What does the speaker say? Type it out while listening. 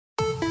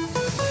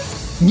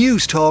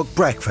Newstalk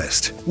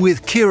Breakfast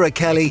with Ciara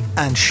Kelly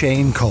and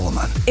Shane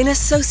Coleman. In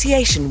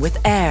association with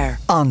AIR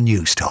On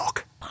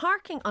Newstalk.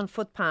 Parking on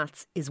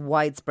footpaths is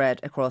widespread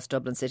across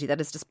Dublin City.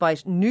 That is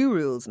despite new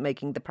rules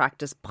making the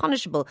practice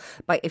punishable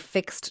by a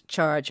fixed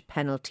charge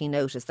penalty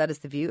notice. That is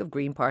the view of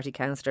Green Party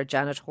Councillor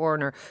Janet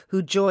Horner,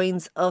 who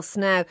joins us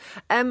now.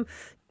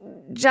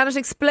 Janet,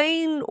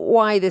 explain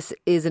why this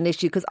is an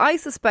issue, because I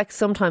suspect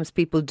sometimes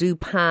people do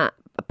park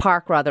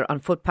on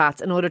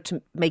footpaths in order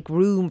to make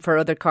room for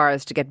other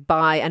cars to get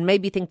by and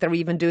maybe think they're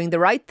even doing the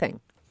right thing.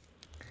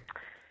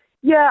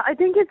 Yeah, I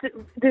think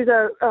there's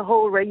a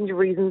whole range of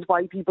reasons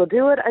why people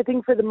do it. I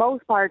think for the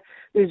most part,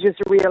 there's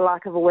just a real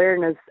lack of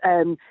awareness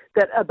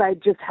about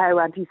just how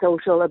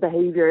antisocial a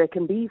behaviour it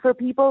can be for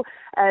people.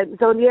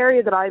 So in the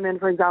area that I'm in,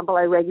 for example,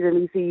 I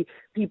regularly see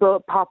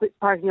people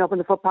parking up on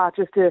the footpath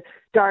just to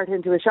dart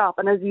into a shop.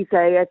 And as you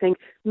say, I think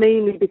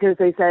mainly because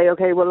they say,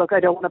 okay, well, look, I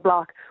don't want to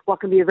block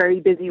what can be a very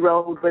busy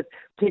road,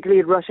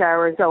 particularly at rush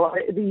hour. So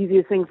the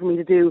easiest thing for me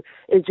to do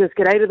is just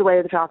get out of the way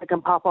of the traffic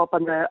and pop up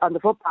on the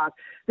footpath.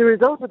 The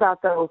result of that,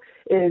 though,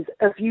 is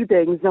a few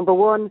things. Number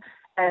one,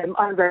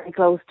 I'm very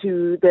close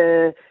to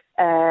the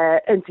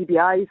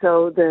NCBI,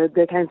 so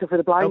the Council for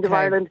the Blind of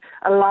Ireland.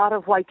 A lot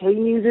of white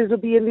cane users will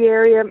be in the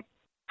area.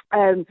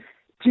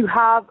 To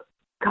have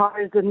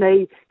cars that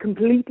may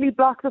completely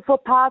block the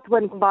footpath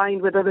when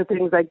combined with other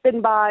things like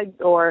bin bags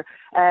or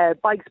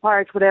bikes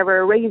parked, whatever,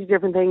 a range of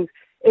different things,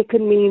 it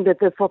can mean that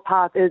the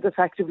footpath is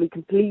effectively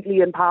completely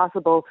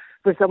impassable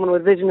for someone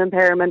with vision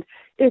impairment.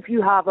 If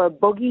you have a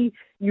buggy,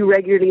 you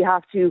regularly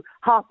have to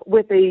hop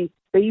with a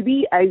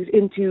baby out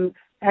into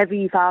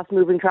heavy,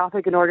 fast-moving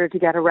traffic in order to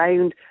get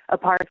around a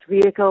parked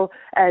vehicle.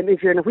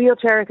 If you're in a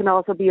wheelchair, it can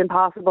also be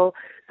impossible.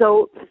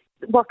 So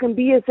what can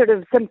be a sort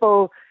of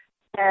simple,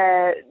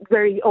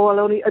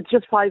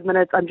 just 5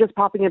 minutes, I'm just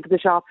popping into the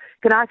shop,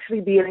 can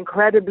actually be an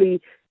incredibly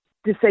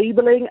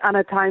disabling and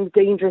at times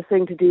dangerous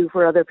thing to do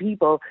for other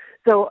people.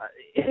 So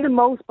in the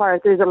most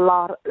part, there's a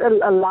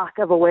lack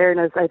of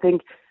awareness, I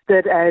think,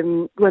 that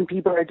when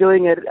people are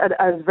doing it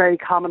as very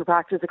common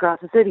practice across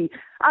the city.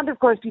 And of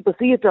course, people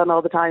see it done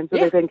all the time, so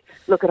they think,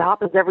 look, it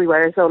happens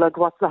everywhere, so like,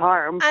 what's the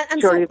harm?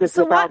 And surely this is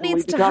a what problem,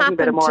 needs we'd be to talking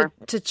about it happen more.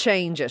 to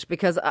change it?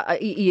 Because,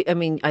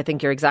 I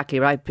think you're exactly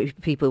right.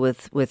 People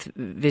with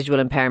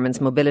visual impairments,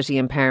 mobility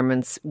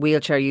impairments,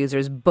 wheelchair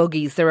users,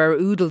 buggies, there are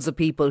oodles of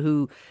people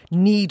who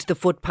need the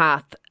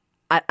footpath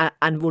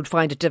and would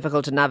find it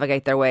difficult to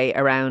navigate their way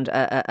around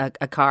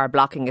a car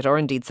blocking it, or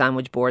indeed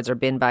sandwich boards or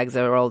bin bags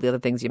or all the other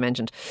things you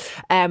mentioned.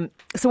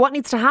 So what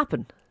needs to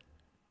happen?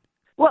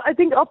 Well, I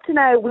think up to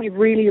now we've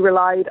really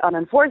relied on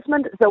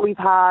enforcement. So we've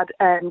had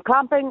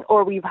clamping,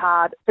 or we've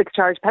had fixed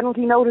charge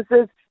penalty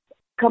notices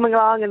coming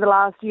along in the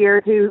last year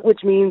or two,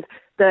 which means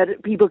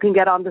that people can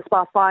get on the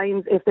spot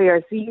fines if they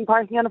are seen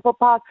parking on a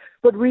footpath.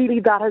 But really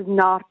that has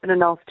not been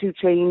enough to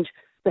change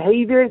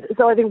behaviours.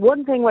 So I think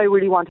one thing I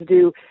really want to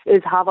do is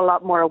have a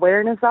lot more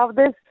awareness of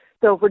this.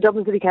 So for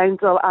Dublin City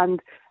Council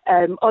and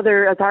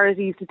other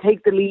authorities to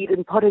take the lead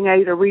in putting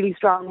out a really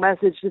strong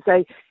message to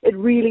say it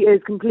really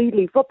is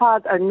completely,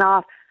 footpaths are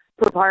not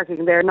for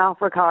parking, they're not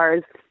for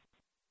cars.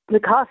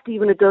 The cost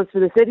even it does for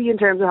the city in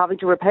terms of having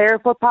to repair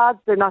footpaths,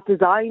 they're not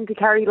designed to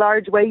carry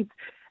large weights.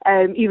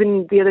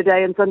 Even the other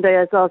day on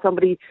Sunday I saw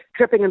somebody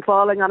tripping and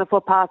falling on a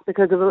footpath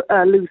because of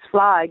a loose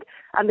flag,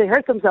 and they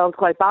hurt themselves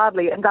quite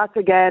badly, and that's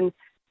again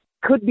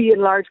could be in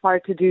large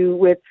part to do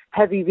with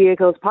heavy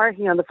vehicles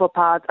parking on the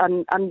footpaths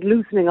and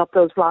loosening up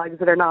those flags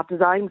that are not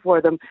designed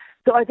for them.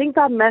 So I think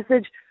that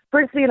message,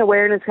 firstly, an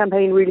awareness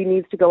campaign really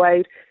needs to go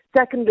out.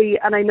 Secondly,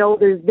 and I know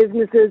there's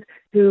businesses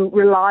who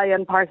rely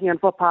on parking on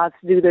footpaths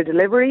to do their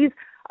deliveries.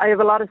 I have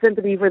a lot of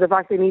sympathy for the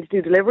fact they need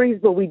to do deliveries,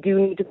 but we do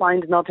need to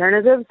find an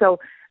alternative. So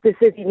the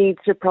city needs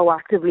to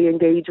proactively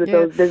engage with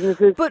those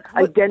businesses,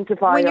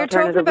 identify when you're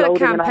talking alternative about a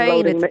loading and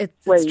campaign, unloading it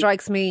ways.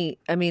 strikes me,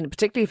 I mean,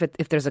 particularly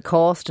if there's a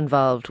cost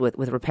involved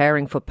with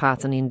repairing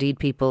footpaths, and indeed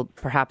people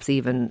perhaps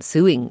even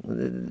suing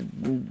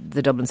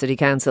the Dublin City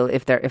Council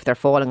if they're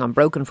falling on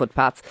broken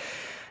footpaths,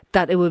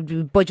 that it would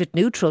be budget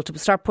neutral to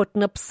start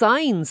putting up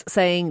signs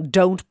saying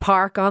don't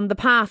park on the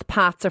path,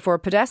 paths are for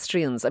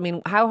pedestrians. I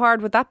mean, how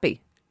hard would that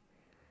be?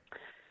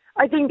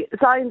 I think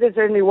signs is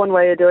certainly one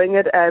way of doing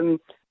it.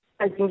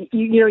 I think,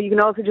 you can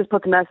also just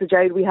put the message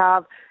out. We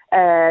have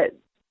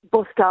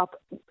bus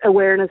stop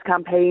awareness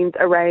campaigns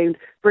around,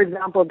 for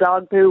example,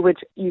 dog poo, which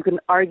you can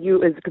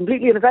argue is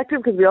completely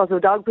ineffective because we also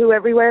have dog poo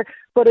everywhere,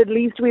 but at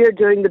least we are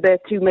doing the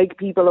bit to make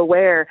people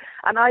aware.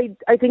 And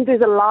I think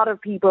there's a lot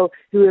of people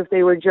who, if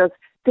they were just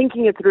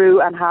thinking it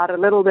through and had a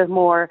little bit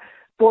more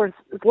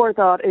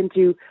forethought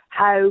into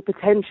how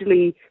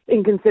potentially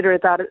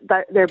inconsiderate that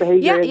their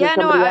behaviour is with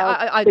somebody else,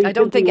 I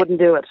don't think wouldn't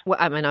do it. Well,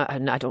 I mean,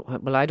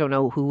 I don't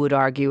know who would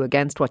argue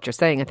against what you're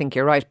saying. I think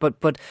you're right,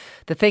 but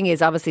the thing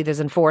is, obviously, there's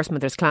enforcement,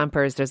 there's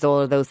clampers, there's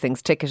all of those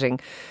things, ticketing,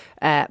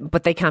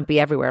 but they can't be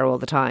everywhere all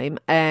the time.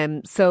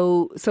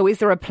 So is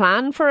there a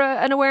plan for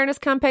an awareness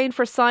campaign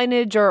for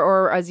signage,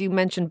 or as you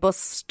mentioned, bus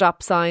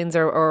stop signs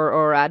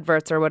or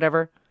adverts or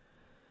whatever?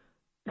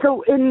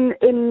 So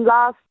in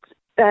last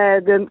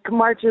the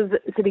March's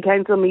City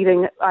Council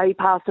meeting, I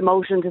passed a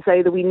motion to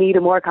say that we need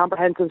a more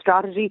comprehensive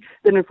strategy.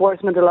 That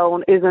enforcement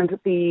alone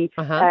isn't the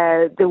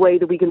way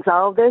that we can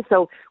solve this.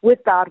 So with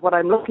that, what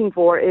I'm looking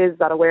for is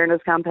that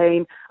awareness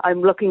campaign.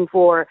 I'm looking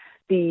for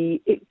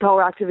the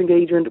proactive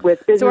engagement with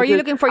businesses. So are you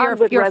looking for your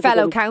fellow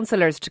residents.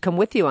 councillors to come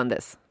with you on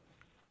this?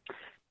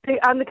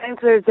 And the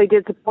councillors, they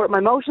did support my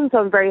motion, so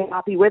I'm very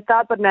happy with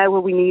that. But now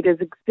what we need is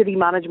city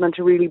management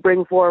to really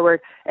bring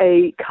forward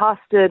a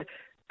costed,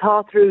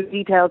 thought-through,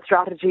 detailed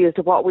strategy as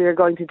to what we are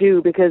going to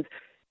do, because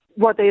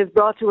what they have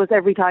brought to us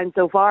every time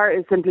so far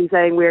is simply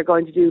saying we are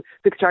going to do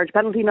fixed charge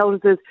penalty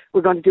notices,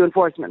 we're going to do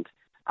enforcement.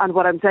 And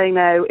what I'm saying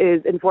now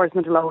is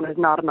enforcement alone is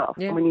not enough.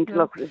 And we need to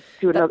look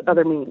to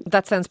other means.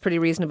 That sounds pretty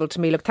reasonable to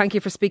me. Look, thank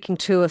you for speaking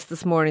to us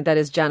this morning. That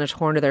is Janet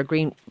Horner, their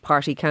Green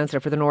Party councillor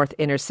for the North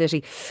Inner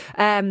City.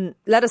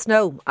 Let us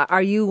know,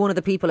 are you one of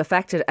the people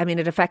affected? I mean,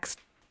 it affects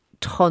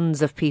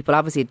tons of people.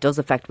 Obviously, it does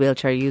affect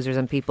wheelchair users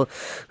and people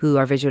who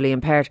are visually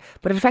impaired,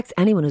 but it affects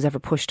anyone who's ever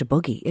pushed a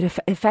buggy. It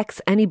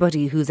affects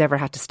anybody who's ever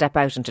had to step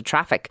out into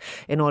traffic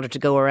in order to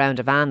go around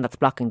a van that's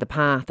blocking the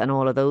path, and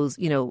all of those,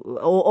 you know,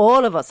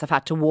 all of us have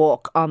had to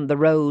walk on the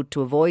road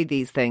to avoid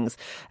these things.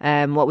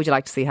 What would you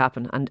like to see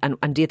happen?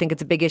 And do you think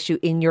it's a big issue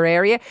in your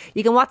area?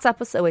 You can WhatsApp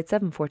us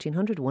 087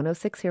 1400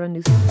 106 here on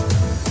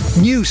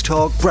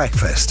Newstalk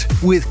Breakfast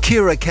with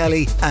Ciara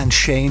Kelly and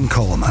Shane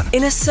Coleman.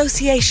 In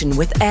association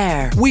with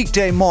AIR.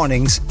 Weekday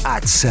mornings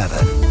at 7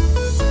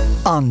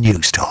 on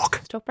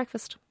Newstalk. Talk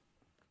Breakfast.